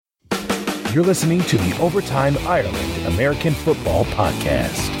You're listening to the Overtime Ireland American Football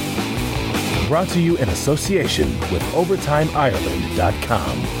Podcast. Brought to you in association with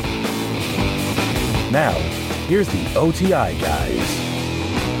OvertimeIreland.com. Now, here's the OTI guys.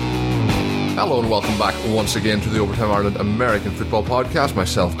 Hello and welcome back once again to the Overtime Ireland American Football Podcast.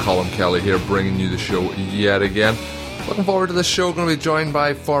 Myself, Colin Kelly here, bringing you the show yet again. Looking forward to this show. Going to be joined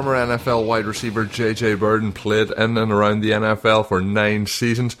by former NFL wide receiver J.J. Birden. Played in and around the NFL for 9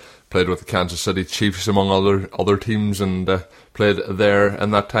 seasons. Played with the Kansas City Chiefs among other teams, and played there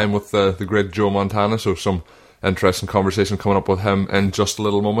in that time with the great Joe Montana. So some interesting conversation coming up with him in just a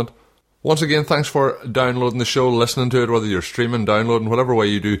little moment. Once again, thanks for downloading the show, listening to it, whether you're streaming, downloading, whatever way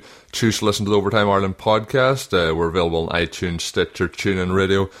you do choose to listen to the Overtime Ireland podcast. We're available on iTunes, Stitcher, TuneIn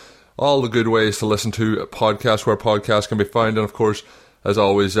Radio, all the good ways to listen to a podcast where podcasts can be found. And of course, as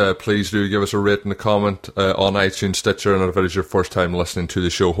always, please do give us a rate and a comment on iTunes, Stitcher, and if it is your first time listening to the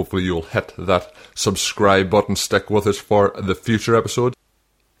show, hopefully you'll hit that subscribe button, stick with us for the future episodes.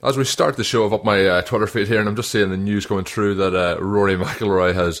 As we start the show, I've up my Twitter feed here, and I'm just seeing the news coming through that Rory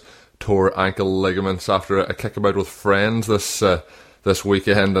McIlroy has tore ankle ligaments after a kickabout with friends this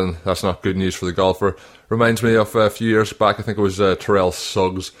weekend, and that's not good news for the golfer. Reminds me of a few years back, I think it was Terrell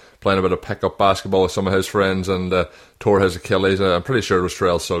Suggs playing a bit of pickup basketball with some of his friends and tore his Achilles. I'm pretty sure it was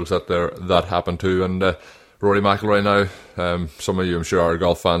Terrell Suggs that happened to. And Rory McIlroy now, some of you I'm sure are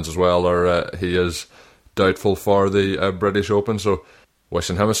golf fans as well, he is doubtful for the British Open, so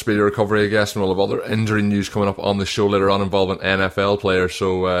wishing him a speedy recovery, I guess, and we'll have other injury news coming up on the show later on involving NFL players.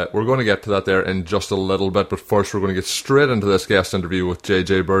 So we're going to get to that there in just a little bit, but first we're going to get straight into this guest interview with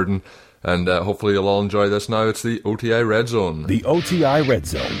J.J. Birden, and hopefully you'll all enjoy this now. It's the OTI Red Zone. The OTI Red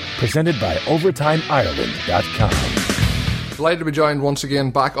Zone, presented by OvertimeIreland.com. Delighted to be joined once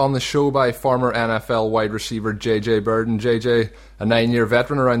again back on the show by former NFL wide receiver J.J. Birden. J.J., a 9-year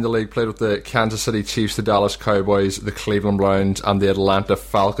veteran around the league, played with the Kansas City Chiefs, the Dallas Cowboys, the Cleveland Browns and the Atlanta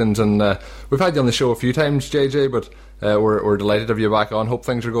Falcons. And we've had you on the show a few times, J.J., but we're delighted to have you back on. Hope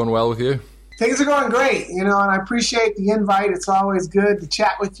things are going well with you. Things are going great, and I appreciate the invite. It's always good to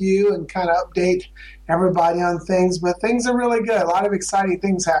chat with you and kind of update everybody on things, but things are really good. A lot of exciting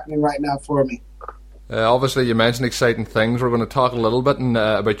things happening right now for me. Obviously, you mentioned exciting things. We're going to talk a little bit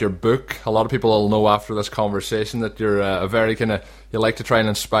about your book. A lot of people will know after this conversation that you're a very you like to try and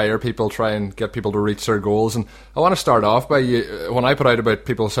inspire people, try and get people to reach their goals. And I want to start off by when I put out about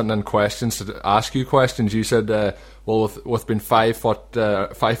people sending in questions to ask you questions, you said, well, with being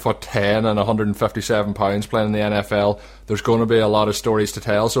 5'10" and 157 pounds playing in the NFL, there's going to be a lot of stories to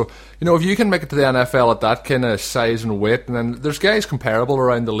tell. So, if you can make it to the NFL at that kind of size and weight, and then there's guys comparable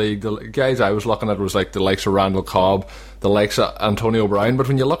around the league. The guys I was looking at was like the likes of Randall Cobb, the likes of Antonio Brown. But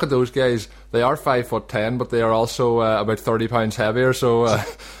when you look at those guys, they are 5'10", but they are also about 30 pounds heavier. So,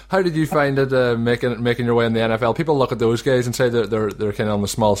 how did you find it making your way in the NFL? People look at those guys and say they're kind of on the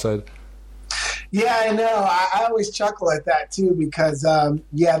small side. Yeah, I know. I always chuckle at that, too, because,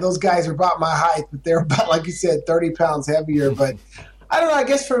 those guys are about my height, but they're about, like you said, 30 pounds heavier. But I don't know. I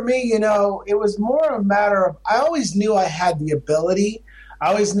guess for me, it was more a matter of I always knew I had the ability. I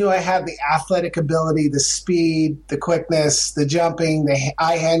always knew I had the athletic ability, the speed, the quickness, the jumping, the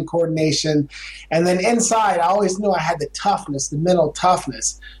eye-hand coordination. And then inside, I always knew I had the toughness, the mental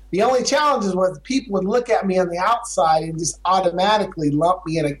toughness. The only challenge was people would look at me on the outside and just automatically lump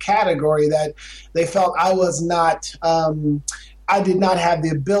me in a category that they felt I was not I did not have the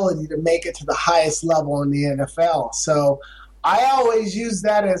ability to make it to the highest level in the NFL. So I always used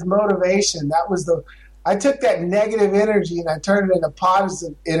that as motivation. I took that negative energy and I turned it into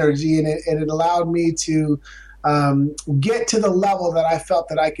positive energy, and it allowed me to get to the level that I felt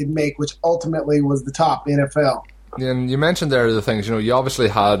that I could make, which ultimately was the top NFL. And you mentioned there the things, you obviously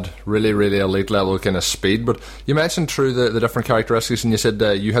had really, really elite level kind of speed, but you mentioned through the different characteristics, and you said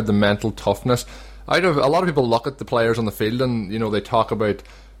you had the mental toughness. A lot of people look at the players on the field and, they talk about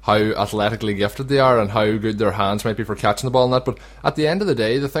how athletically gifted they are and how good their hands might be for catching the ball and that, but at the end of the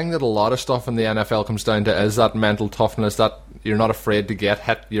day, the thing that a lot of stuff in the NFL comes down to is that mental toughness, that you're not afraid to get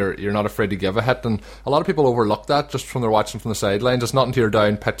hit, you're not afraid to give a hit, and a lot of people overlook that just from their watching from the sidelines. It's not until you're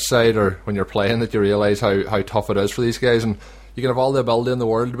down pitch side or when you're playing that you realise how tough it is for these guys. And you can have all the ability in the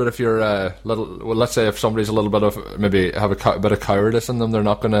world, but if you're let's say if somebody's a little bit of, maybe have a bit of cowardice in them, they're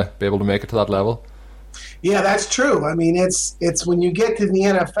not going to be able to make it to that level. Yeah, that's true. I mean, it's when you get to the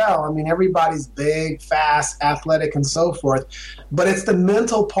NFL, I mean, everybody's big, fast, athletic, and so forth. But it's the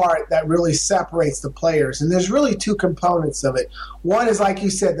mental part that really separates the players. And there's really two components of it. One is, like you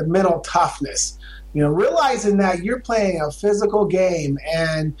said, the mental toughness. realizing that you're playing a physical game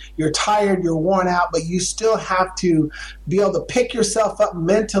and you're tired, you're worn out, but you still have to be able to pick yourself up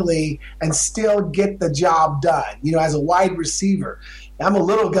mentally and still get the job done, as a wide receiver. I'm a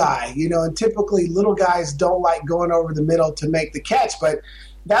little guy, and typically little guys don't like going over the middle to make the catch, but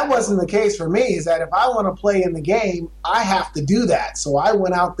that wasn't the case for me. Is that if I want to play in the game, I have to do that. So I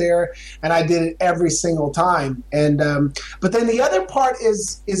went out there and I did it every single time. And but then the other part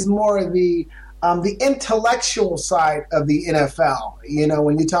is more of the intellectual side of the NFL.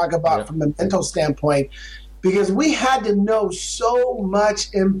 When you talk about from a mental standpoint, because we had to know so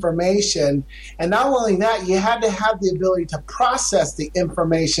much information. And not only that, you had to have the ability to process the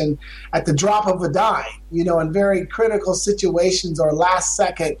information at the drop of a dime, in very critical situations or last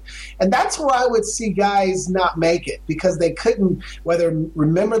second. And that's where I would see guys not make it because they couldn't whether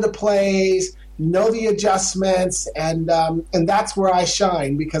remember the plays, know the adjustments, and that's where I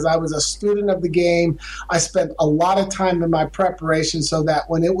shine because I was a student of the game. I spent a lot of time in my preparation so that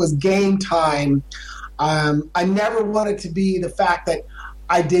when it was game time, I never wanted to be the fact that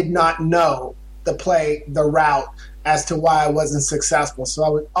I did not know the play, the route, as to why I wasn't successful. So I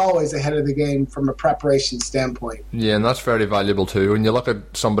was always ahead of the game from a preparation standpoint. Yeah, and that's very valuable too. When you look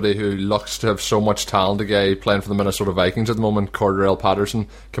at somebody who looks to have so much talent, a guy playing for the Minnesota Vikings at the moment, Cordarrelle Patterson,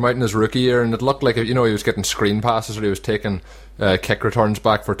 came out in his rookie year and it looked like, he was getting screen passes or he was taking kick returns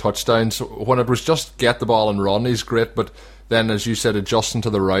back for touchdowns. When it was just get the ball and run, he's great, but then, as you said, adjusting to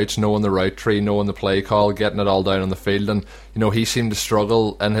the routes, knowing the route tree, knowing the play call, getting it all down on the field. And, he seemed to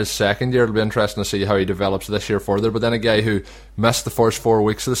struggle in his second year. It'll be interesting to see how he develops this year further. But then a guy who missed the first 4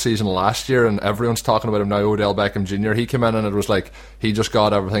 weeks of the season last year, and everyone's talking about him now, Odell Beckham Jr., he came in and it was like he just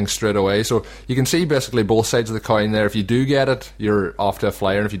got everything straight away. So you can see basically both sides of the coin there. If you do get it, you're off to a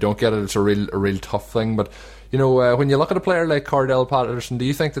flyer. And if you don't get it, it's a real tough thing. But when you look at a player like Cordarrelle Patterson, do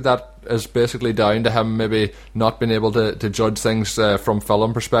you think that is basically down to him maybe not being able to judge things from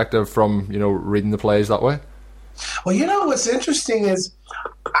film perspective, from reading the plays that way? Well, what's interesting is,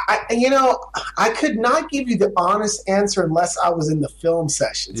 I could not give you the honest answer unless I was in the film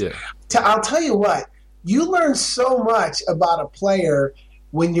sessions. Yeah. I'll tell you what, you learn so much about a player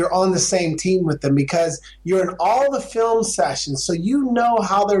when you're on the same team with them because you're in all the film sessions, so you know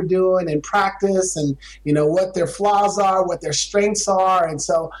how they're doing in practice and what their flaws are, what their strengths are. And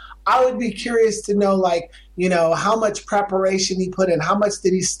so I would be curious to know, how much preparation he put in, how much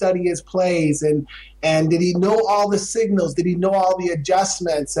did he study his plays, and did he know all the signals, did he know all the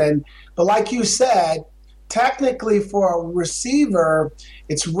adjustments? But like you said, technically for a receiver,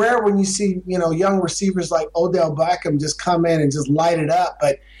 it's rare when you see, young receivers like Odell Beckham just come in and just light it up.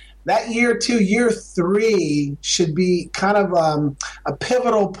 But that year 2, year 3 should be kind of a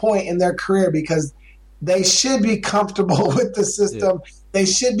pivotal point in their career because they should be comfortable with the system. Yeah. They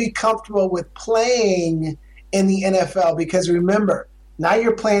should be comfortable with playing in the NFL because remember, now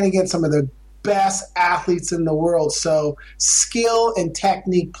you're playing against some of the best athletes in the world. So skill and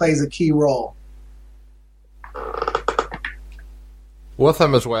technique plays a key role. With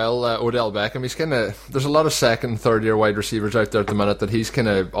him as well, Odell Beckham, he's there's a lot of second and third year wide receivers out there at the minute that he's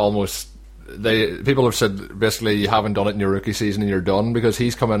almost, people have said basically you haven't done it in your rookie season and you're done, because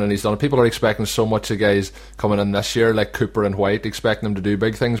he's come in and he's done it. People are expecting so much of guys coming in this year like Cooper and White, expecting them to do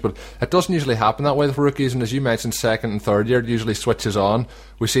big things, but it doesn't usually happen that way with rookies. And as you mentioned, second and third year it usually switches on.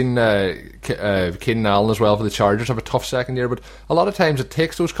 We've seen Keenan Allen as well for the Chargers have a tough second year, but a lot of times it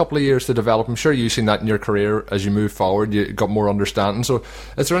takes those couple of years to develop. I'm sure you've seen that in your career. As you move forward, you got more understanding. So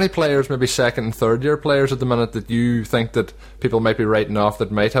is there any players, maybe second and third year players at the minute, that you think that people might be writing off that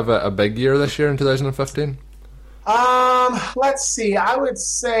might have a big year this year in 2015? Let's see. I would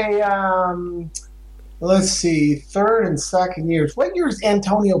say, third and second years. What year is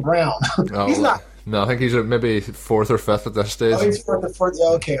Antonio Brown? He's not. No, I think he's maybe fourth or fifth at this stage. Oh, he's fourth.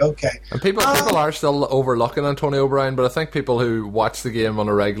 Okay. And people are still overlooking Antonio Brown, but I think people who watch the game on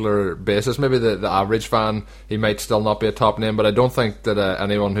a regular basis, maybe the average fan, he might still not be a top name, but I don't think that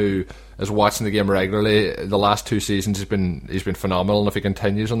anyone who is watching the game regularly, the last 2 seasons he's been phenomenal, and if he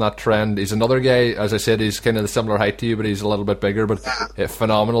continues on that trend, he's another guy, as I said, he's kind of the similar height to you, but he's a little bit bigger, but a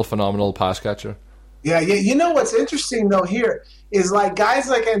phenomenal pass catcher. Yeah. You know what's interesting though here is like guys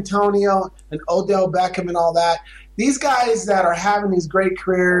like Antonio and Odell Beckham and all that. These guys that are having these great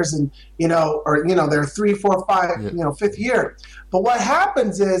careers and they're 3, 4, 5, fifth year. But what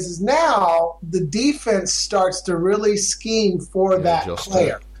happens is now the defense starts to really scheme for that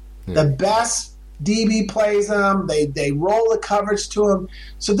player. The best DB plays them. They roll the coverage to them.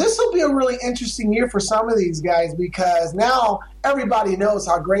 So this will be a really interesting year for some of these guys because now everybody knows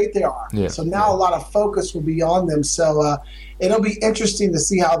how great they are. Yeah. So now a lot of focus will be on them. So it'll be interesting to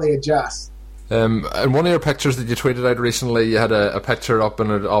see how they adjust. And one of your pictures that you tweeted out recently, you had a picture up,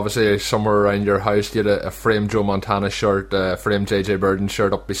 and obviously somewhere around your house you had a framed Joe Montana shirt, a framed JJ Birden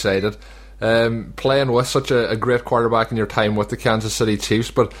shirt up beside it. Playing with such a great quarterback in your time with the Kansas City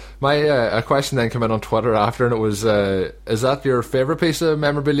Chiefs. But my a question then came in on Twitter after, and it was, is that your favourite piece of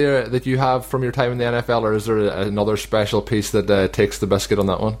memorabilia that you have from your time in the NFL, or is there another special piece that takes the biscuit on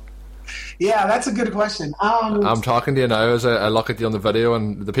that one? Yeah, that's a good question. I'm talking to you now as I look at you on the video,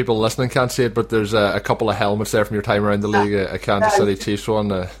 and the people listening can't see it, but there's a couple of helmets there from your time around the league, a Kansas City Chiefs one.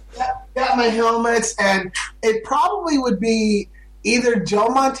 Got my helmets, and it probably would be either Joe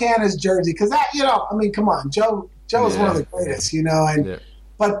Montana's jersey, because that, come on, Joe is one of the greatest,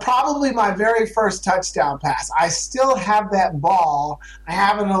 but probably my very first touchdown pass. I still have that ball. I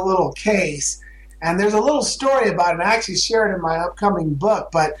have it in a little case. And there's a little story about it. I actually share it in my upcoming book.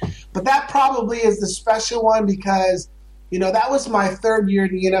 But that probably is the special one because, that was my third year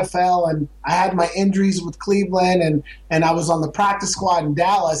in the NFL, and I had my injuries with Cleveland, and I was on the practice squad in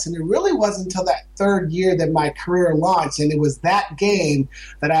Dallas. And it really wasn't until that third year that my career launched. And it was that game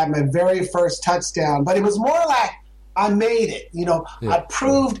that I had my very first touchdown. But it was more like I made it. I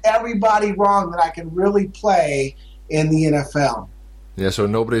proved everybody wrong that I could really play in the NFL. Yeah, so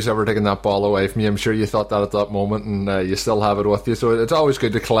nobody's ever taken that ball away from you. I'm sure you thought that at that moment, and you still have it with you. So it's always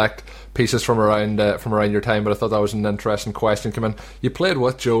good to collect pieces from around your time. But I thought that was an interesting question. Come in. You played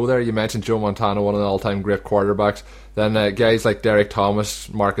with Joe there. You mentioned Joe Montana, one of the all-time great quarterbacks. Then guys like Derek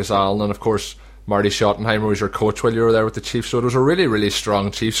Thomas, Marcus Allen, and of course Marty Schottenheimer was your coach while you were there with the Chiefs. So it was a really, really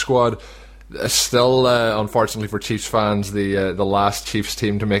strong Chiefs squad. Still, unfortunately for Chiefs fans, the last Chiefs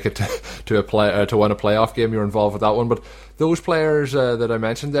team to make it to win a playoff game. You were involved with that one, but those players that I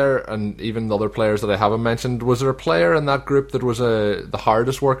mentioned there, and even the other players that I haven't mentioned, was there a player in that group that was the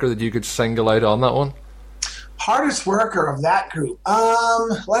hardest worker that you could single out on that one? Hardest worker of that group?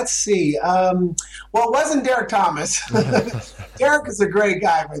 Let's see. Well, it wasn't Derek Thomas. Derek is a great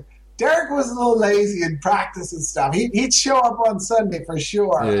guy, but Derek was a little lazy in practice and stuff. He'd show up on Sunday for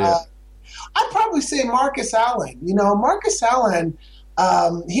sure. Yeah. I'd probably say Marcus Allen. Marcus Allen,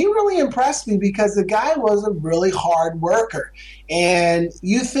 he really impressed me because the guy was a really hard worker. And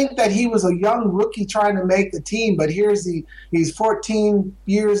you think that he was a young rookie trying to make the team, but he's 14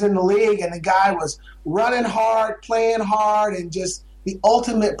 years in the league, and the guy was running hard, playing hard, and just the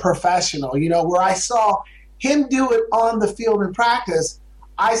ultimate professional. Where I saw him do it on the field in practice,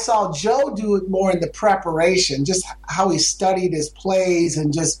 I saw Joe do it more in the preparation, just how he studied his plays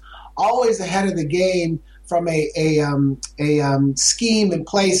and just always ahead of the game from a scheme and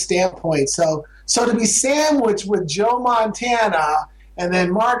play standpoint. So to be sandwiched with Joe Montana and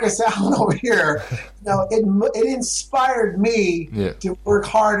then Marcus Allen over here, it inspired me to work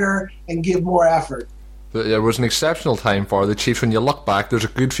harder and give more effort. There was an exceptional time for the Chiefs. When you look back, there's a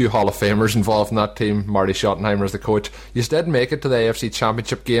good few Hall of Famers involved in that team. Marty Schottenheimer as the coach. You did make it to the AFC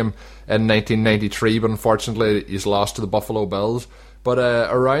Championship game in 1993, but unfortunately you lost to the Buffalo Bills. But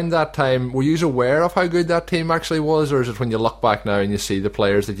around that time, were you aware of how good that team actually was, or is it when you look back now and you see the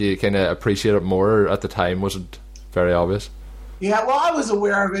players that you kind of appreciate it more? At the time, was it very obvious? Yeah, well, I was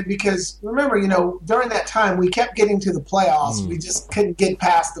aware of it because, remember, during that time, we kept getting to the playoffs. We just couldn't get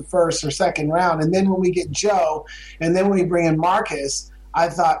past the first or second round. And then when we get Joe, and then when we bring in Marcus, I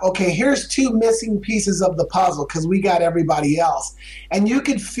thought, okay, here's two missing pieces of the puzzle because we got everybody else. And you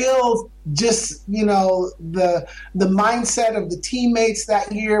could feel just, the mindset of the teammates that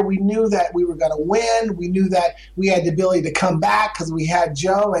year. We knew that we were going to win. We knew that we had the ability to come back because we had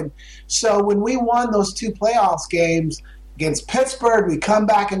Joe. And so when we won those two playoffs games against Pittsburgh, we come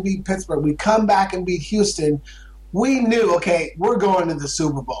back and beat Pittsburgh. We come back and beat Houston. We knew, okay, we're going to the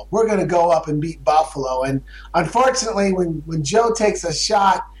Super Bowl. We're going to go up and beat Buffalo. And unfortunately, when Joe takes a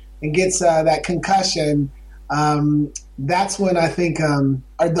shot and gets that concussion, that's when I think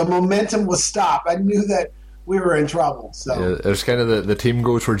the momentum was stopped. I knew that we were in trouble. So it was kind of the team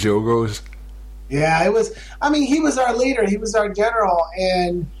goes where Joe goes. Yeah, it was. I mean, he was our leader. He was our general.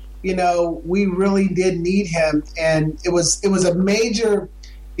 And, we really did need him. And it was a major –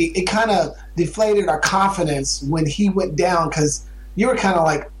 it kind of deflated our confidence when he went down because you were kind of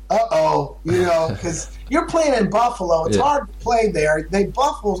like, uh-oh, because you're playing in Buffalo. It's hard to play there.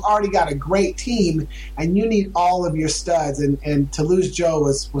 Buffalo's already got a great team, and you need all of your studs, and to lose Joe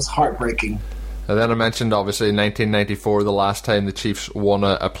was heartbreaking. And then I mentioned, obviously, 1994, the last time the Chiefs won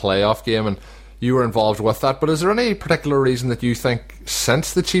a playoff game, and you were involved with that. But is there any particular reason that you think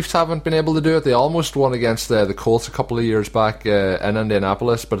since the Chiefs haven't been able to do it? They almost won against the Colts a couple of years back in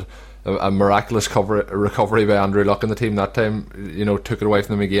Indianapolis, but a miraculous recovery by Andrew Luck and the team that time, took it away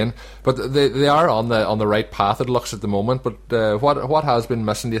from them again. But they are on the right path, it looks, at the moment. But what has been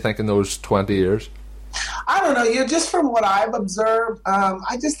missing, do you think, in those 20 years? I don't know. Just from what I've observed,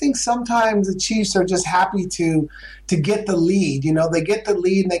 I just think sometimes the Chiefs are just happy to get the lead. They get the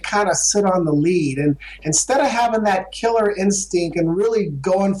lead and they kind of sit on the lead. And instead of having that killer instinct and really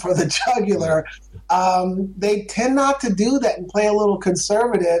going for the jugular, they tend not to do that and play a little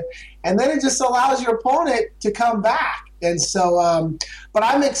conservative. And then it just allows your opponent to come back. And so, but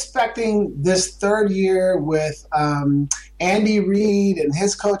I'm expecting this third year with Andy Reid and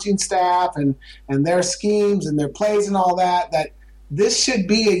his coaching staff and their schemes and their plays and all that this should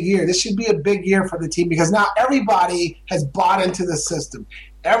be a year. This should be a big year for the team because now everybody has bought into the system.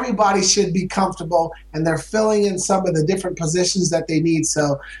 Everybody should be comfortable, and they're filling in some of the different positions that they need.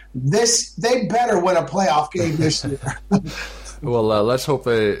 So they better win a playoff game this year. Well, let's hope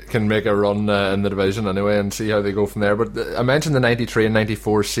they can make a run in the division anyway and see how they go from there. But I mentioned the 93 and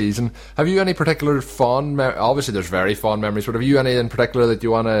 94 season. Have you any particular fond obviously there's very fond memories, but have you any in particular that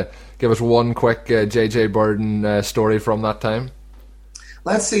you want to give us one quick J.J. Birden story from that time?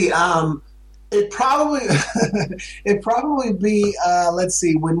 Let's see. It probably be let's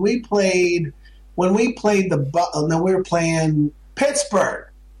see, when we played we were playing Pittsburgh.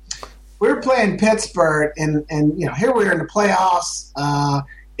 We were playing Pittsburgh, and here we are in the playoffs.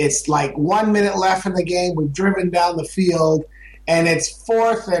 It's like 1 minute left in the game. We've driven down the field, and it's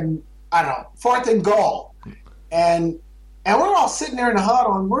fourth and goal. And we're all sitting there in the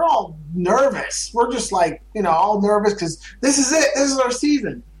huddle, and we're all nervous. We're just like, all nervous because this is it. This is our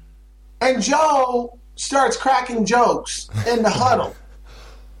season. And Joe starts cracking jokes in the huddle.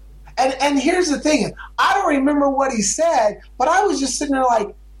 And here's the thing. I don't remember what he said, but I was just sitting there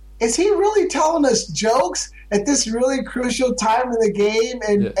like, is he really telling us jokes at this really crucial time in the game?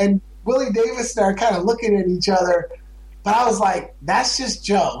 And Willie Davis and I are kind of looking at each other. But I was like, that's just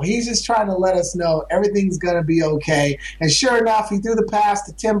Joe. He's just trying to let us know everything's going to be okay. And sure enough, he threw the pass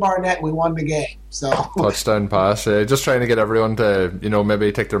to Tim Barnett and we won the game. So touchdown pass. Just trying to get everyone to,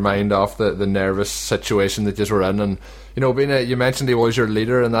 maybe take their mind off the nervous situation that you were in. And, you mentioned he was your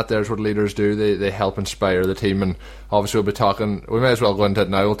leader, and there's what leaders do. They help inspire the team. And obviously we'll be talking, we may as well go into it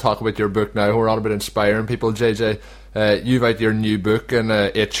now. We'll talk about your book now. We're on about inspiring people, JJ. You've out your new book, and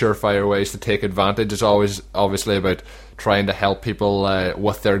 8 surefire ways to take advantage. It's always obviously about trying to help people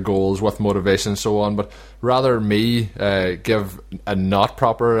with their goals, with motivation and so on. But rather me give a not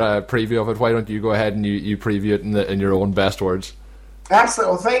proper preview of it, why don't you go ahead and you preview it in your own best words?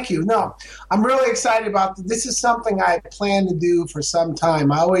 Absolutely. Well, thank you. No, I'm really excited about this. This is something I plan to do for some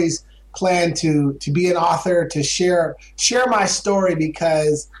time. I always plan to be an author, to share my story,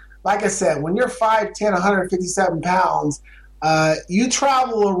 because like I said, when you're 5'10", 157 pounds, you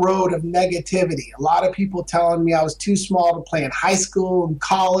travel a road of negativity. A lot of people telling me I was too small to play in high school and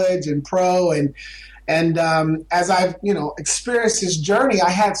college and pro. And as I've, experienced this journey,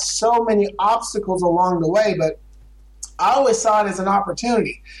 I had so many obstacles along the way, but I always saw it as an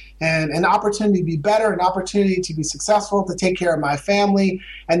opportunity, and an opportunity to be better, an opportunity to be successful, to take care of my family,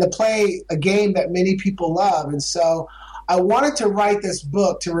 and to play a game that many people love. And so I wanted to write this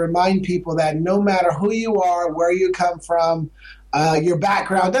book to remind people that no matter who you are, where you come from, your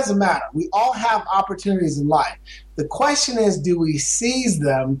background, doesn't matter. We all have opportunities in life. The question is, do we seize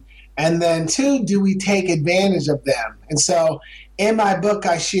them? And then 2, do we take advantage of them? And so in my book,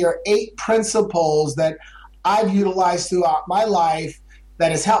 I share 8 principles that I've utilized throughout my life that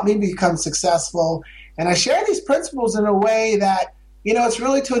has helped me become successful. And I share these principles in a way that, it's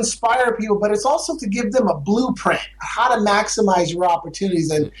really to inspire people, but it's also to give them a blueprint, how to maximize your opportunities.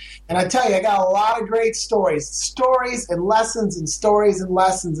 And I tell you, I got a lot of great stories and lessons and stories and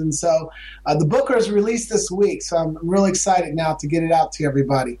lessons. And so the book is released this week, so I'm really excited now to get it out to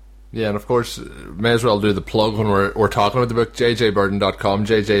everybody. Yeah, and of course, may as well do the plug when we're talking about the book, jjbirden.com.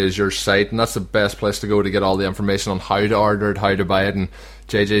 JJ is your site, and that's the best place to go to get all the information on how to order it, how to buy it, and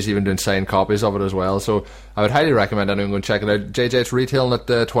JJ's even doing signed copies of it as well. So I would highly recommend anyone go and check it out. JJ, it's retailing at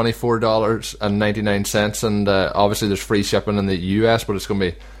 $24.99, and obviously there's free shipping in the US, but it's going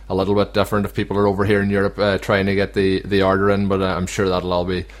to be a little bit different if people are over here in Europe trying to get the order in, but I'm sure that'll all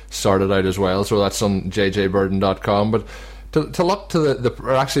be sorted out as well. So that's on jjbirden.com. But to look to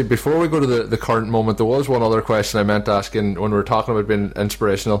or actually, before we go to the current moment, there was one other question I meant to ask when we were talking about being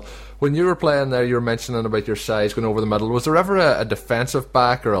inspirational. When you were playing there, you were mentioning about your size going over the middle. Was there ever a defensive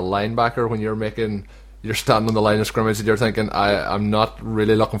back or a linebacker when you're standing on the line of scrimmage and you're thinking, I'm not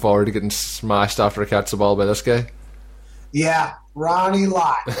really looking forward to getting smashed after I catch the ball by this guy? Yeah, Ronnie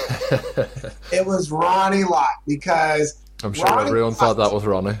Lott. It was Ronnie Lott, because I'm sure everyone thought that was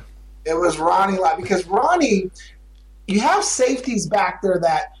Ronnie. It was Ronnie Lott, because Ronnie, you have safeties back there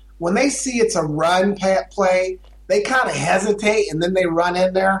that when they see it's a run play, they kind of hesitate and then they run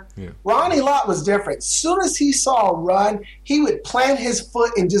in there. Yeah. Ronnie Lott was different. As soon as he saw a run, he would plant his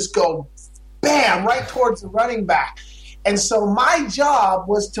foot and just go bam right towards the running back. And so my job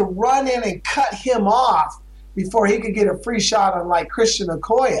was to run in and cut him off before he could get a free shot on like Christian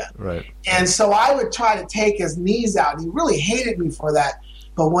Okoye. Right. And so I would try to take his knees out. He really hated me for that.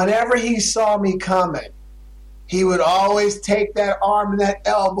 But whenever he saw me coming, he would always take that arm and that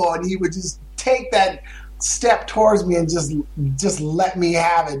elbow, and he would just take that step towards me and just let me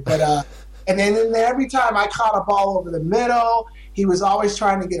have it. But and then every time I caught a ball over the middle, he was always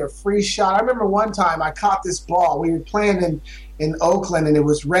trying to get a free shot. I remember one time I caught this ball. We were playing in Oakland, and it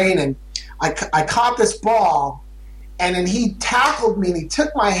was raining. I caught this ball, and then he tackled me, and he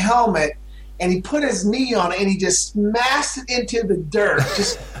took my helmet, and he put his knee on it, and he just smashed it into the dirt,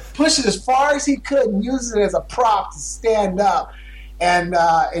 just pushed it as far as he could and used it as a prop to stand up. And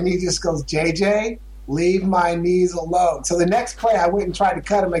he just goes, JJ, leave my knees alone. So the next play, I went and tried to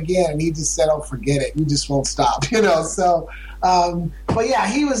cut him again, and he just said, oh, forget it. You just won't stop, So, but yeah,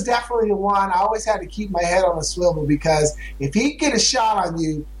 he was definitely the one. I always had to keep my head on a swivel, because if he'd get a shot on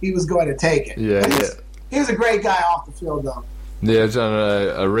you, he was going to take it. Yeah, he was a great guy off the field, though. Yeah, he's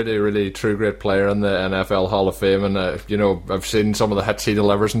a really, really true great player in the NFL Hall of Fame, and I've seen some of the hits he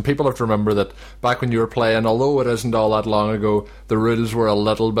delivers, and people have to remember that back when you were playing, although it isn't all that long ago, the rules were a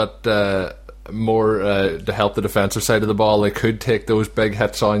little bit more to help the defensive side of the ball. They could take those big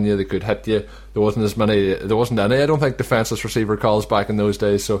hits on you, they could hit you. There wasn't any, I don't think, defenseless receiver calls back in those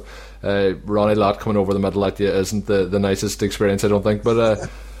days, so Ronnie Lott coming over the middle at you isn't the nicest experience, I don't think. But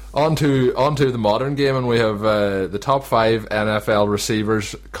On to the modern game, and we have the top 5 NFL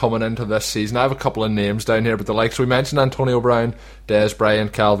receivers coming into this season. I have a couple of names down here, but the likes we mentioned: Antonio Brown, Dez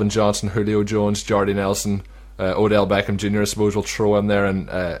Bryant, Calvin Johnson, Julio Jones, Jordy Nelson, Odell Beckham Jr. I suppose we'll throw in there, and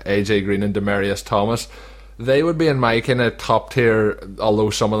AJ Green and Demaryius Thomas. They would be in my kind of top tier, although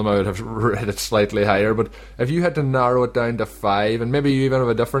some of them I would have rated it slightly higher. But if you had to narrow it down to 5, and maybe you even have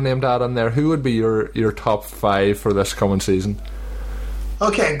a different name to add on there, who would be your top 5 for this coming season?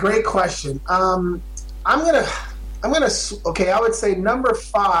 Okay, great question. I would say number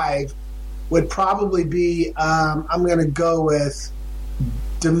 5 would probably be, I'm going to go with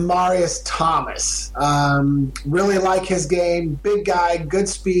Demaryius Thomas. Really like his game. Big guy, good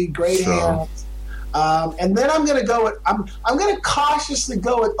speed, great hands. And then I'm going to go with, I'm going to cautiously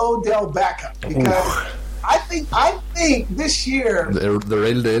go with Odell Beckham, because I think this year the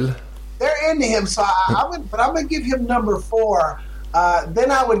real deal. They're into him, so I'm going to give him number 4.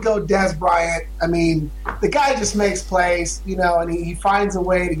 Then I would go Dez Bryant. I mean, the guy just makes plays, and he finds a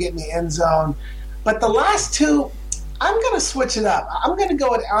way to get in the end zone. But the last 2, I'm going to switch it up. I'm going to go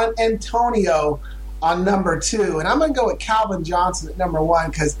with Antonio on number 2, and I'm going to go with Calvin Johnson at number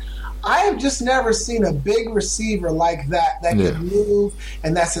 1, because I have just never seen a big receiver like that can move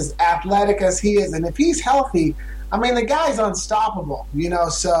and that's as athletic as he is. And if he's healthy, I mean, the guy's unstoppable,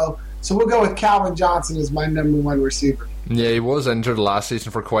 So we'll go with Calvin Johnson as my number 1 receiver. Yeah, he was injured last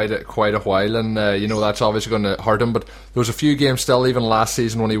season for quite a while, and that's obviously going to hurt him. But there was a few games still, even last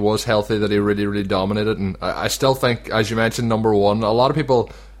season when he was healthy, that he really, really dominated. And I still think, as you mentioned, number 1. A lot of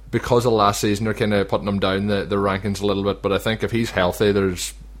people, because of last season, are kind of putting him down the rankings a little bit. But I think if he's healthy,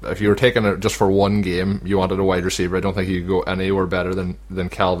 if you were taking it just for one game, you wanted a wide receiver, I don't think you could go anywhere better than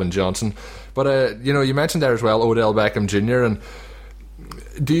Calvin Johnson. But you mentioned there as well Odell Beckham Jr. and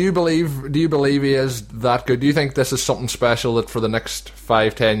Do you believe he is that good? Do you think this is something special that for the next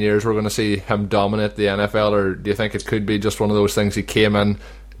 5-10 years we're going to see him dominate the NFL, or do you think it could be just one of those things, he came in,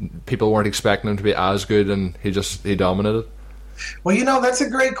 people weren't expecting him to be as good, and he dominated? Well, that's a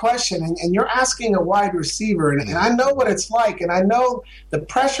great question, and you're asking a wide receiver, and I know what it's like, and I know the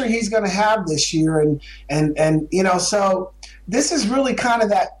pressure he's going to have this year, and so this is really kind of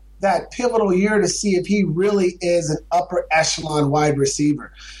that pivotal year to see if he really is an upper echelon wide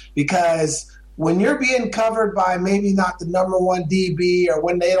receiver. Because when you're being covered by maybe not the number 1 DB, or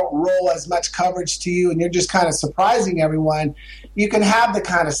when they don't roll as much coverage to you and you're just kind of surprising everyone, you can have the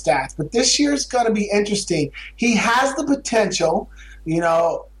kind of stats. But this year's going to be interesting. He has the potential,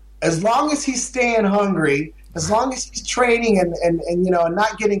 as long as he's staying hungry, as long as he's training and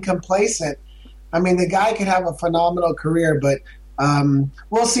not getting complacent. I mean, the guy could have a phenomenal career, but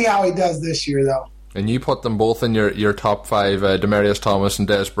we'll see how he does this year, though. And you put them both in your top 5. Demaryius Thomas and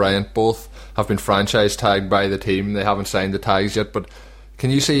Dez Bryant both have been franchise tagged by the team. They haven't signed the tags yet, but can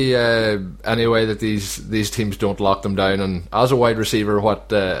you see any way that these teams don't lock them down? And as a wide receiver,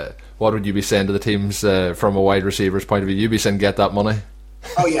 what would you be saying to the teams from a wide receiver's point of view? You'd be saying, get that money.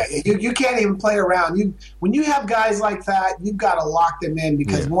 Oh yeah, you can't even play around. When you have guys like that, you've got to lock them in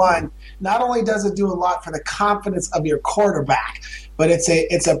because one, not only does it do a lot for the confidence of your quarterback, but it's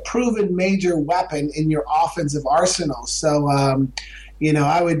a proven major weapon in your offensive arsenal. So, I'm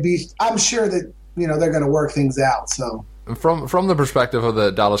sure that they're going to work things out. So. From the perspective of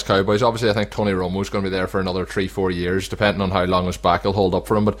the Dallas Cowboys, obviously I think Tony Romo's going to be there for another 3-4 years, depending on how long his back will hold up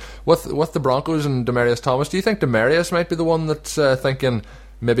for him. But with the Broncos and Demaryius Thomas, do you think Demaryius might be the one that's thinking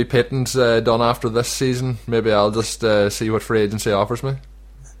maybe Peyton's done after this season? Maybe I'll just see what free agency offers me.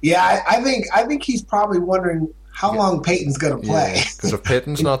 Yeah, I think he's probably wondering how long Peyton's going to play. Because if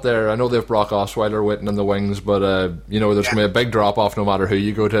Peyton's not there, I know they've Brock Osweiler waiting in the wings, but there's going to be a big drop off no matter who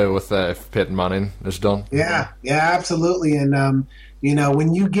you go to with if Peyton Manning is done. Yeah, absolutely. And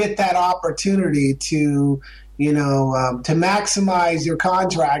when you get that opportunity to maximize your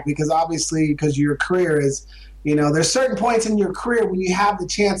contract, because your career is, there's certain points in your career when you have the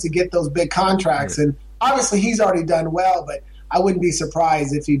chance to get those big contracts, and obviously he's already done well, but I wouldn't be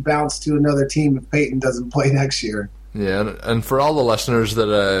surprised if he bounced to another team if Peyton doesn't play next year. Yeah, and for all the listeners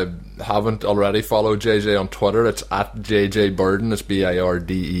that haven't already followed JJ on Twitter, it's at JJ Burden. It's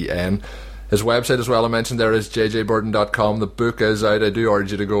BIRDEN. His website as well, I mentioned there, is jjburden.com. The book is out. I do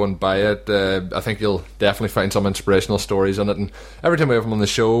urge you to go and buy it. I think you'll definitely find some inspirational stories in it. And every time we have him on the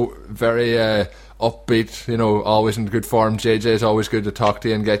show, very upbeat, always in good form. JJ is always good to talk to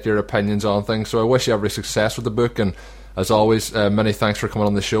you and get your opinions on things. So I wish you every success with the book. And as always, many thanks for coming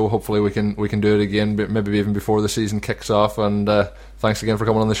on the show. Hopefully we can do it again, maybe even before the season kicks off. And thanks again for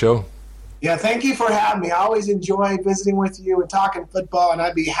coming on the show. Yeah, thank you for having me. I always enjoy visiting with you and talking football, and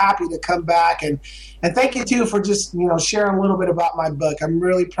I'd be happy to come back. And thank you, too, for just, sharing a little bit about my book. I'm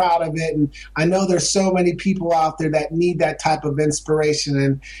really proud of it, and I know there's so many people out there that need that type of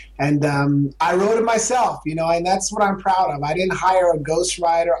inspiration. And I wrote it myself, and that's what I'm proud of. I didn't hire a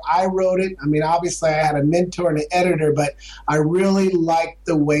ghostwriter. I wrote it. I mean, obviously I had a mentor and an editor, but I really liked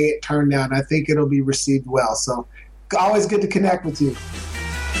the way it turned out, and I think it'll be received well. So always good to connect with you.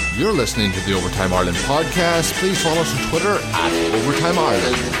 You're listening to the Overtime Ireland podcast. Please follow us on Twitter at Overtime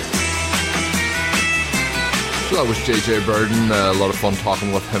Ireland. So that was JJ Burden. A lot of fun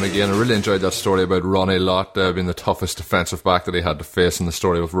talking with him again. I really enjoyed that story about Ronnie Lott being the toughest defensive back that he had to face in the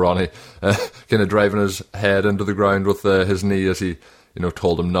story with Ronnie. Kind of driving his head into the ground with his knee as he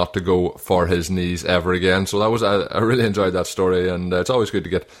told him not to go for his knees ever again. So that was I really enjoyed that story, and it's always good to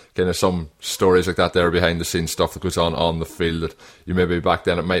get kind of some stories like that there, behind the scenes stuff that goes on the field that you maybe back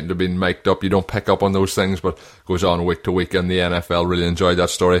then it mightn't have been mic'd up. You don't pick up on those things, but goes on week to week in the NFL. Really enjoyed that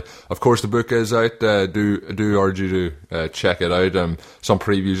story. Of course, the book is out. Do urge you to check it out. Some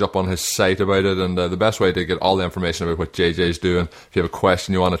previews up on his site about it, and the best way to get all the information about what JJ's doing, if you have a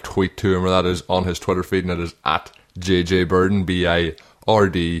question you want to tweet to him, or that is on his Twitter feed, and it is at JJ Burden, BIRDEN.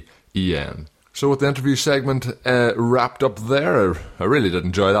 So with the interview segment wrapped up there, I really did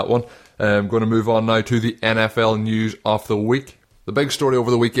enjoy that one. I'm going to move on now to the NFL news of the week. The big story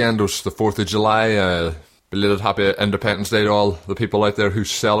over the weekend was the 4th of July. Belated happy Independence Day to all the people out there who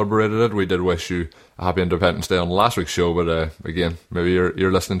celebrated it. We did wish you a happy Independence Day on last week's show, but again, maybe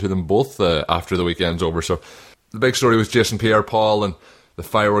you're listening to them both after the weekend's over. So the big story was Jason Pierre-Paul and the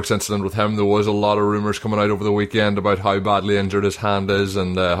fireworks incident with him. There was a lot of rumours coming out over the weekend about how badly injured his hand is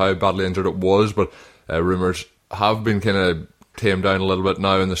and how badly injured it was, but rumours have been kind of tamed down a little bit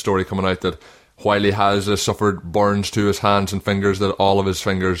now in the story coming out that while he has suffered burns to his hands and fingers, that all of his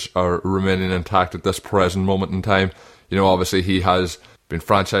fingers are remaining intact at this present moment in time. Obviously he has been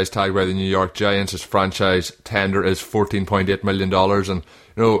franchise tagged by the New York Giants. His franchise tender is $14.8 million, and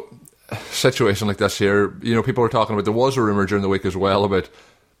situation like this here, people are talking about, there was a rumour during the week as well about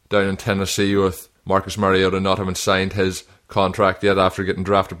down in Tennessee with Marcus Mariota not having signed his contract yet after getting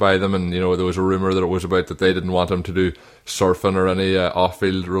drafted by them, and there was a rumour that it was about that they didn't want him to do surfing or any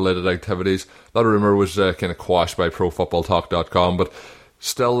off-field related activities. That rumour was kind of quashed by ProFootballTalk.com, but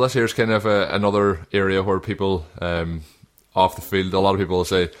still this here's kind of another area where people off the field, a lot of people will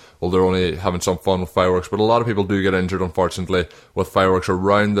say, well, they're only having some fun with fireworks, but a lot of people do get injured, unfortunately, with fireworks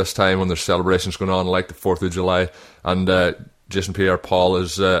around this time when there's celebrations going on, like the 4th of July. And Jason Pierre-Paul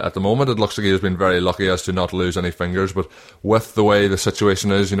is, at the moment, it looks like he has been very lucky as to not lose any fingers, but with the way the situation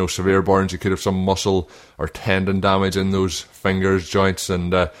is, severe burns, you could have some muscle or tendon damage in those fingers, joints,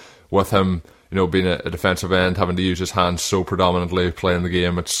 and with him, being a defensive end, having to use his hands so predominantly playing the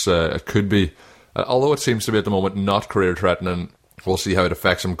game, it could be, although it seems to be at the moment not career-threatening. We'll see how it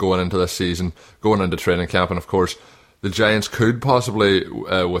affects him going into this season, going into training camp, and of course, the Giants could possibly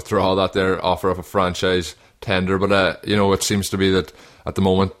withdraw that their offer of a franchise tender, but it seems to be that at the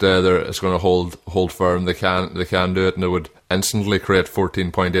moment it's going to hold firm. They can do it, and it would instantly create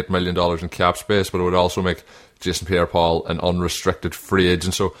 $14.8 million in cap space, but it would also make Jason Pierre-Paul an unrestricted free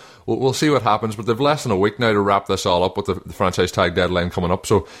agent. So we'll see what happens, but they've less than a week now to wrap this all up with the franchise tag deadline coming up.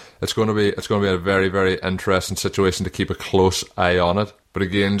 So it's going to be a very, very interesting situation to keep a close eye on it. But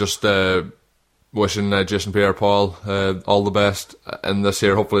again, just wishing Jason Pierre-Paul all the best in this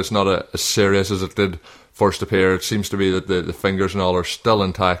year. Hopefully it's not as serious as it did first appear. It seems to be that the fingers and all are still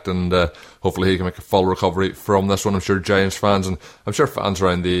intact, and hopefully he can make a full recovery from this one. I'm sure Giants fans, and I'm sure fans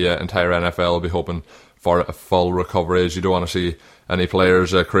around the entire NFL will be hoping for a full recovery, as you don't want to see any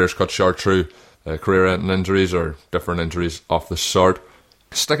players' careers cut short through career-ending injuries or different injuries of the sort.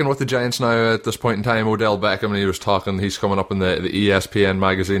 Sticking with the Giants now at this point in time, Odell Beckham, and he's coming up in the ESPN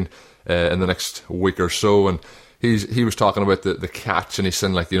magazine in the next week or so, and he was talking about the catch, and he's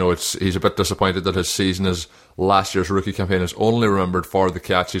saying he's a bit disappointed that his last year's rookie campaign is only remembered for the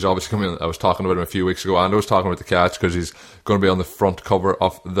catch. He's obviously coming. I was talking about him a few weeks ago, and I was talking about the catch because he's going to be on the front cover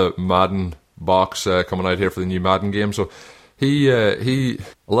of the Madden box coming out here for the new Madden game. So he a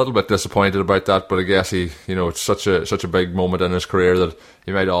little bit disappointed about that, but I guess it's such a big moment in his career that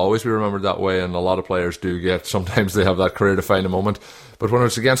he might always be remembered that way, and a lot of players sometimes they have that career-defining moment. But when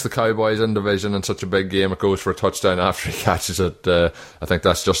it's against the Cowboys in division in such a big game, it goes for a touchdown after he catches it. I think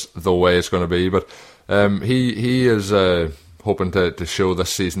that's just the way it's going to be. But he is hoping to show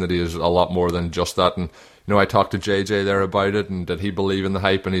this season that he is a lot more than just that. And I talked to JJ there about it, and did he believe in the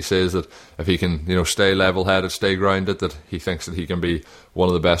hype? And he says that if he can, stay level-headed, stay grounded, that he thinks that he can be one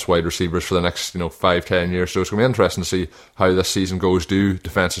of the best wide receivers for the next, 5-10 years. So it's going to be interesting to see how this season goes. Do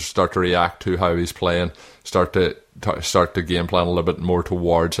defenses start to react to how he's playing, start to game plan a little bit more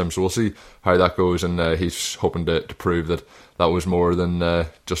towards him? So we'll see how that goes, and he's hoping to prove that was more than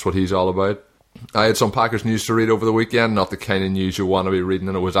just what he's all about. I had some Packers news to read over the weekend, not the kind of news you want to be reading,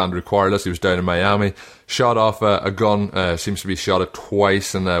 and it was Andrew Quarles. He was down in Miami, shot off a gun, seems to be shot at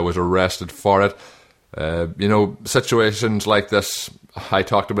twice, and was arrested for it. Situations like this, I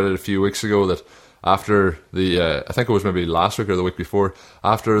talked about it a few weeks ago, that after I think it was maybe last week or the week before,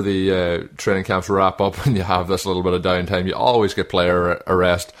 after the training camps wrap up and you have this little bit of downtime, you always get player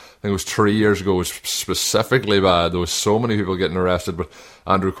arrest. I think it was 3 years ago, it was specifically bad. There was so many people getting arrested, but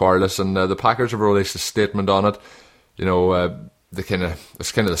Andrew Quarles, and the Packers have released a statement on it. It's kind of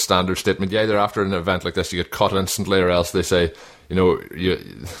the standard statement. Yeah, either after an event like this you get cut instantly, or else they say,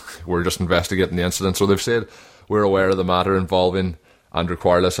 we're just investigating the incident. So they've said, we're aware of the matter involving Andrew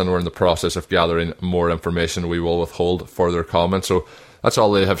Quarles, and we're in the process of gathering more information. We will withhold further comment. So that's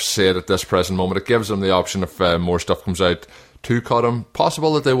all they have said at this present moment. It gives them the option, if more stuff comes out, to cut him.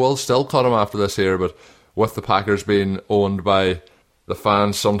 Possible that they will still cut him after this here, but with the Packers being owned by the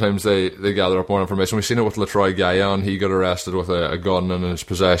fans, sometimes they gather up more information. We've seen it with Latroy Guion. He got arrested with a gun in his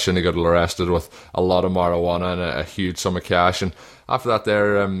possession. He got arrested with a lot of marijuana and a huge sum of cash. And after that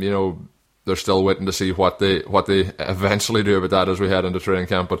they're still waiting to see what they eventually do about that as we head into training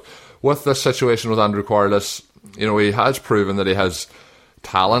camp. But with this situation with Andrew Quarles, he has proven that he has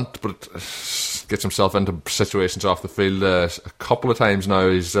talent, but gets himself into situations off the field a couple of times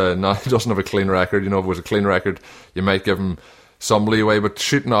now. He doesn't have a clean record. If it was a clean record, you might give him some leeway, but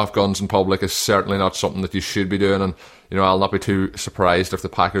shooting off guns in public is certainly not something that you should be doing. And I'll not be too surprised if the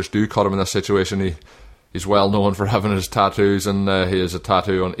Packers do cut him in this situation. He's well known for having his tattoos, and he has a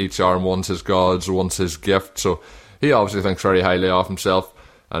tattoo on each arm. One's his God's, one's his gift. So he obviously thinks very highly of himself.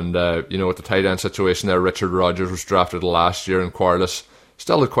 And with the tight end situation there, Richard Rodgers was drafted last year, and Quarles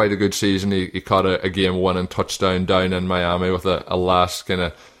still had quite a good season. He caught a game-winning touchdown down in Miami with a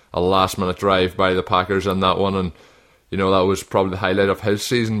last-minute drive by the Packers in that one, and that was probably the highlight of his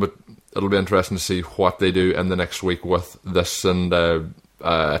season. But it'll be interesting to see what they do in the next week with this, and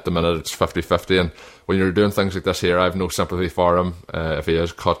at the minute it's 50-50, and when you're doing things like this here, I have no sympathy for him. If he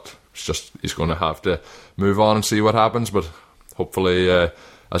is cut, it's just he's going to have to move on and see what happens. But hopefully,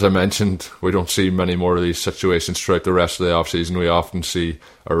 as I mentioned, we don't see many more of these situations throughout the rest of the off-season. We often see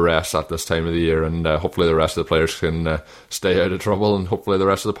arrests at this time of the year, and hopefully the rest of the players can stay out of trouble, and hopefully the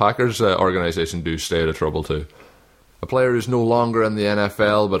rest of the Packers organisation do stay out of trouble too. A player who's no longer in the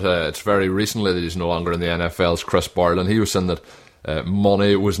NFL, but it's very recently that he's no longer in the NFL, is Chris Borland. He was saying that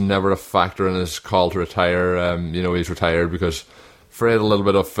money was never a factor in his call to retire. He's retired because afraid a little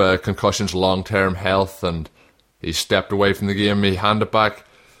bit of concussions, long-term health, and he stepped away from the game. He handed back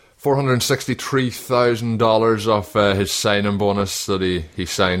 $463,000 off his signing bonus that he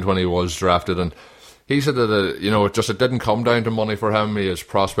signed when he was drafted, and he said that it didn't come down to money for him. He has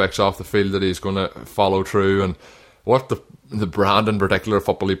prospects off the field that he's going to follow through, and what the the brand in particular of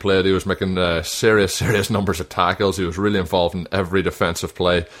football he played. He was making serious numbers of tackles. He was really involved in every defensive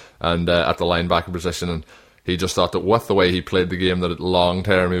play and at the linebacker position, and he just thought that with the way he played the game, that long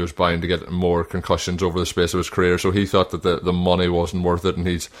term he was bound to get more concussions over the space of his career. So he thought that the money wasn't worth it, and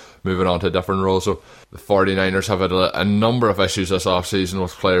he's moving on to a different role. So the 49ers have had a number of issues this offseason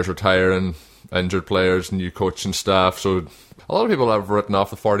with players retiring, injured players, new coaching staff. So a lot of people have written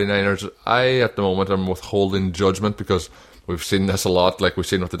off the 49ers. I, at the moment, am withholding judgment because we've seen this a lot, like we've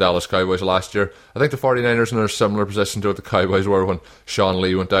seen with the Dallas Cowboys last year. I think the 49ers are in a similar position to what the Cowboys were when Sean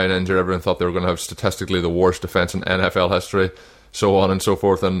Lee went down injured. Everyone thought they were going to have statistically the worst defence in NFL history, so on and so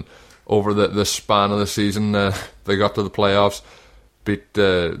forth. And over the span of the season, they got to the playoffs, beat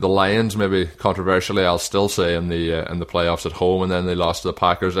the Lions, maybe controversially, I'll still say, in the playoffs at home, and then they lost to the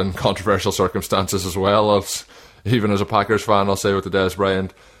Packers in controversial circumstances as well. Even as a Packers fan, I'll say with the Dez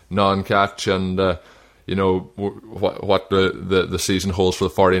Bryant non-catch, and you know what the season holds for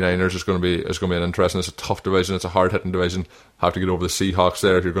the 49ers is going to be an interesting. It's a tough division. It's a hard-hitting division. Have to get over the Seahawks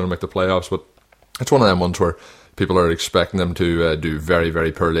there if you're going to make the playoffs, but it's one of them ones where people are expecting them to do very,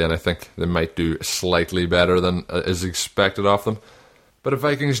 very poorly, and I think they might do slightly better than is expected of them. But of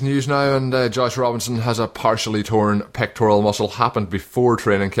Vikings news now, and Josh Robinson has a partially torn pectoral muscle. Happened before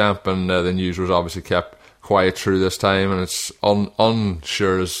training camp, and the news was obviously kept quiet through this time, and it's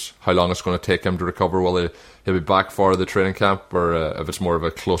unsure as how long it's going to take him to recover. Will he'll be back for the training camp, or if it's more of a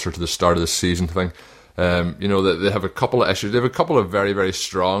closer to the start of the season thing. You know, they have a couple of issues. They have a couple of very, very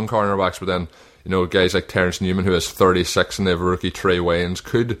strong cornerbacks, but then, you know, guys like Terrence Newman, who is 36, and they have a rookie, Trey Waynes,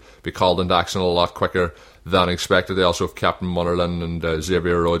 could be called into action a lot quicker than expected. They also have Captain Munnerlyn and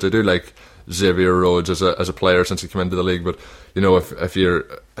Xavier Rhodes. I do like Xavier Rhodes as a player since he came into the league, but you know, if you're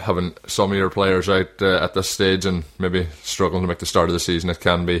having some of your players out at this stage and maybe struggling to make the start of the season, it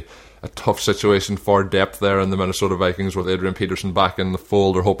can be a tough situation for depth there in the Minnesota Vikings with Adrian Peterson back in the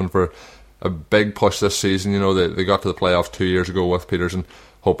fold. They're hoping for a big push this season. You know, they got to the playoffs 2 years ago with Peterson,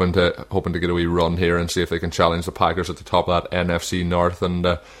 hoping to get a wee run here and see if they can challenge the Packers at the top of that NFC North, and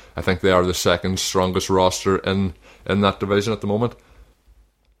I think they are the second strongest roster in that division at the moment.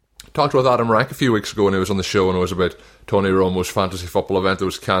 Talked with Adam Rank a few weeks ago when he was on the show, and it was about Tony Romo's fantasy football event that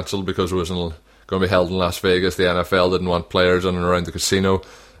was cancelled because it was going to be held in Las Vegas. The NFL didn't want players in and around the casino.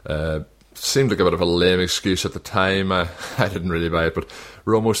 Seemed like a bit of a lame excuse at the time. I didn't really buy it, but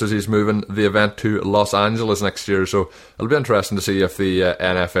Romo says he's moving the event to Los Angeles next year, so it'll be interesting to see if the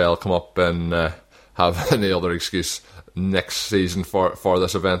NFL come up and have any other excuse next season for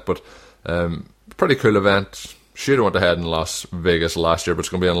this event. But pretty cool event. Should have went ahead in Las Vegas last year, but it's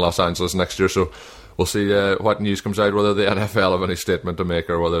going to be in Los Angeles next year, so we'll see what news comes out, whether the NFL have any statement to make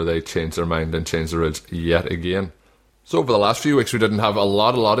or whether they change their mind and change the rules yet again. So over the last few weeks we didn't have a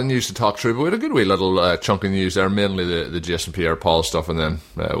lot of news to talk through, but we had a good wee little chunk of news there, mainly the Jason Pierre-Paul stuff, and then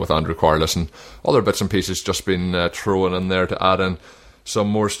with Andrew Quarless and other bits and pieces just been thrown in there to add in some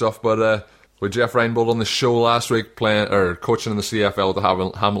more stuff. But with Jeff Reinbold on the show last week, coaching in the CFL with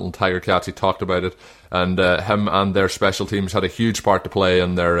the Hamilton Tiger Cats, he talked about it, and him and their special teams had a huge part to play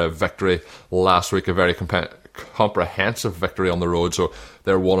in their victory last week, a very comprehensive victory on the road. So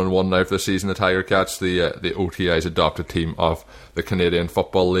they're 1-1 now for the season, the Tiger Cats, the OTI's adopted team of the Canadian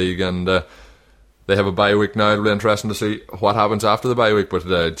Football League, and they have a bye week now. It'll be interesting to see what happens after the bye week,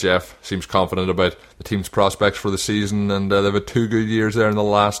 but Jeff seems confident about the team's prospects for the season, and they've had 2 good years there in the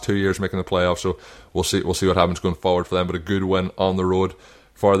last 2 years making the playoffs, so we'll see what happens going forward for them, but a good win on the road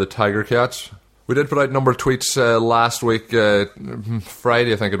for the Tiger Cats. We did put out a number of tweets last week,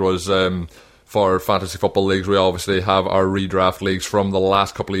 Friday I think it was, for fantasy football leagues. We obviously have our redraft leagues from the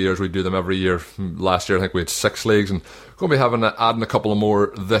last couple of years. We do them every year. Last year I think we had 6 leagues, and we're going to be adding a couple of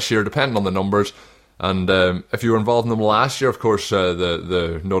more this year depending on the numbers. And if you were involved in them last year, of course,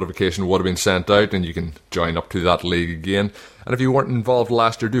 the notification would have been sent out and you can join up to that league again. And if you weren't involved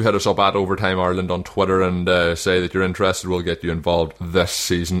last year, do hit us up at Overtime Ireland on Twitter and say that you're interested. We'll get you involved this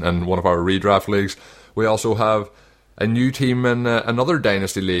season in one of our redraft leagues. We also have a new team in another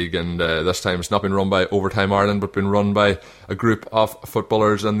Dynasty League, and this time it's not been run by Overtime Ireland but been run by a group of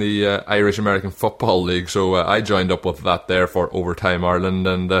footballers in the Irish American Football League. So I joined up with that there for Overtime Ireland,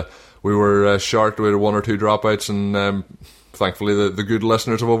 and we were short. We had 1 or 2 dropouts, and thankfully the good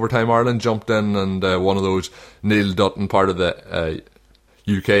listeners of Overtime Ireland jumped in, and one of those, Neil Dutton, part of the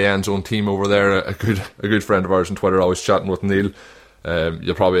UK End Zone team over there, a good friend of ours on Twitter, always chatting with Neil.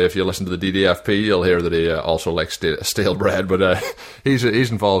 You'll probably, if you listen to the DDFP, you'll hear that he also likes stale bread, but he's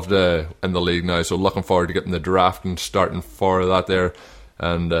involved in the league now, so looking forward to getting the draft and starting for that there,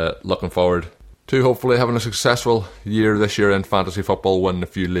 and looking forward to hopefully having a successful year this year in fantasy football, winning a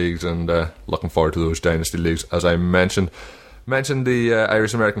few leagues, and looking forward to those Dynasty leagues as I mentioned. mentioned the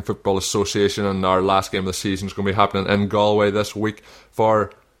Irish American Football Association, and our last game of the season is going to be happening in Galway this week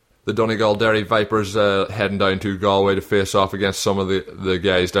for the Donegal Derry Vipers, heading down to Galway to face off against some of the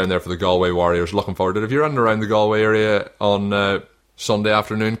guys down there for the Galway Warriors. Looking forward to it. If you're in and around the Galway area on Sunday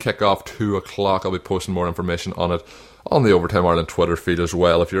afternoon, kick off 2 o'clock. I'll be posting more information on it on the Overtime Ireland Twitter feed as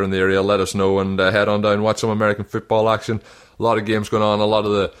well. If you're in the area, let us know and head on down, watch some American football action. A lot of games going on. A lot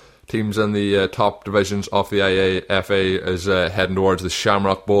of the teams in the top divisions of the IAFA is heading towards the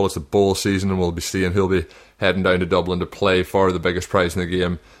Shamrock Bowl. It's the bowl season, and we'll be seeing who'll be heading down to Dublin to play for the biggest prize in the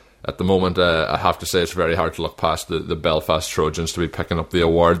game. At the moment, I have to say it's very hard to look past the Belfast Trojans to be picking up the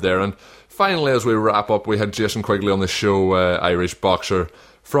award there. And finally, as we wrap up, we had Jason Quigley on the show, Irish boxer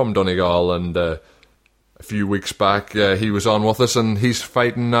from Donegal, and a few weeks back he was on with us, and he's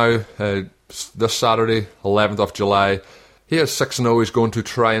fighting now this Saturday, 11th of July. He has 6-0. He's going to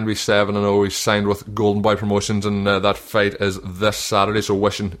try and be 7-0. He's signed with Golden Boy Promotions, and that fight is this Saturday. So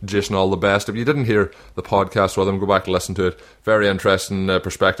wishing Jason all the best. If you didn't hear the podcast with him, go back and listen to it. Very interesting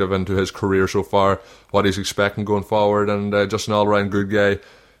perspective into his career so far, what he's expecting going forward, and just an all-round good guy.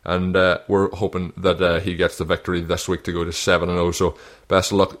 And we're hoping that he gets the victory this week to go to 7-0. So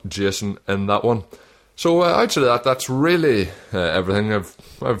best of luck, Jason, in that one. So outside of that, that's really everything.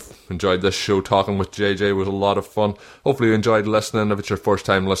 I've enjoyed this show. Talking with JJ was a lot of fun. Hopefully you enjoyed listening. If it's your first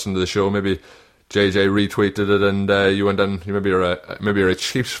time listening to the show, maybe JJ retweeted it and you went in. Maybe you're a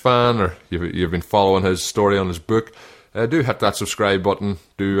Chiefs fan, or you've been following his story on his book. Do hit that subscribe button.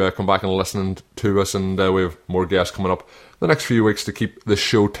 Do come back and listen to us, and we have more guests coming up the next few weeks to keep the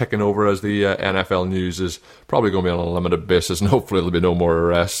show ticking over, as the NFL news is probably going to be on a limited basis, and hopefully there'll be no more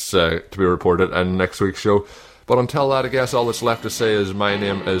arrests to be reported in next week's show. But until that, I guess all that's left to say is my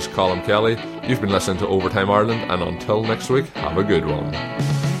name is Colin Kelly. You've been listening to Overtime Ireland, and until next week, have a good one.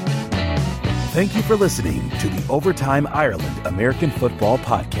 Thank you for listening to the Overtime Ireland American Football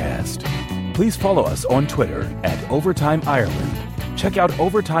Podcast. Please follow us on Twitter at Overtime Ireland. Check out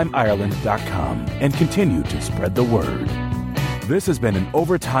OvertimeIreland.com and continue to spread the word. This has been an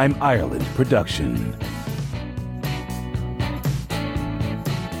Overtime Ireland production.